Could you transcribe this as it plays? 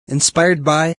inspired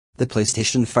by the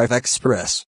PlayStation 5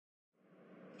 Express.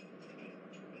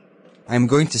 I'm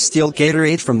going to steal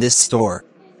Gatorade from this store.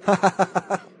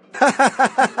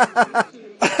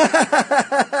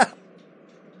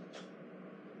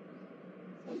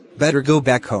 Better go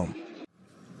back home.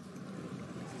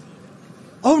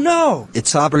 Oh no!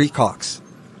 It's Aubrey Cox.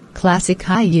 Classic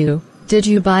Caillou, did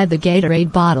you buy the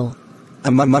Gatorade bottle?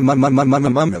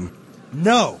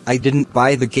 No, I didn't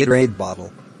buy the Gatorade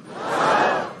bottle.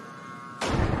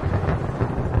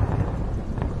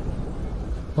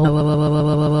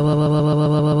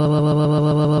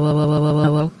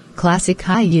 Classic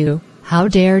Caillou, how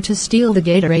dare to steal the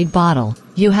Gatorade bottle?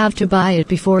 You have to buy it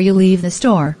before you leave the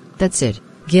store, that's it.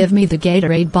 Give me the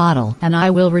Gatorade bottle and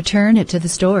I will return it to the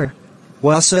store.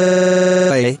 Well,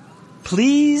 sir,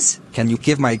 please, can you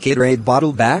give my Gatorade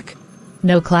bottle back?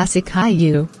 No, Classic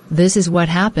Caillou, this is what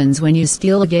happens when you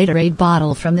steal a Gatorade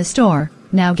bottle from the store.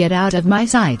 Now get out of my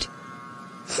sight.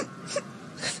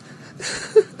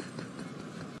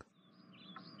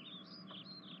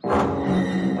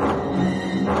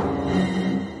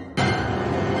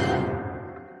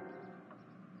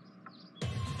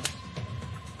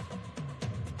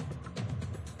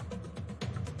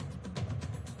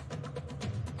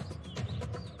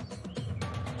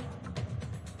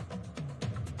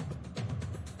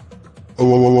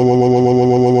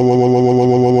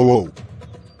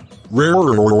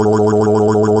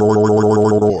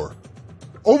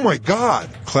 Oh my god!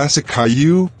 Classic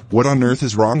Caillou, what on earth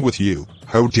is wrong with you?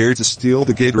 How dare to steal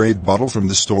the Gatorade bottle from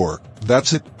the store?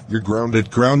 That's it, you're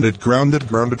grounded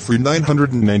for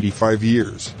 995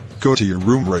 years. Go to your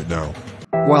room right now.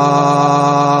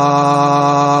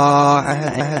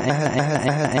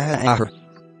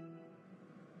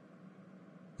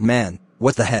 Man,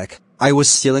 what the heck? I was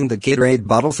stealing the Gatorade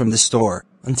bottle from the store,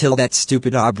 until that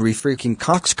stupid Aubrey freaking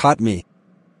Cox caught me.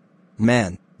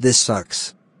 Man, this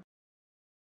sucks.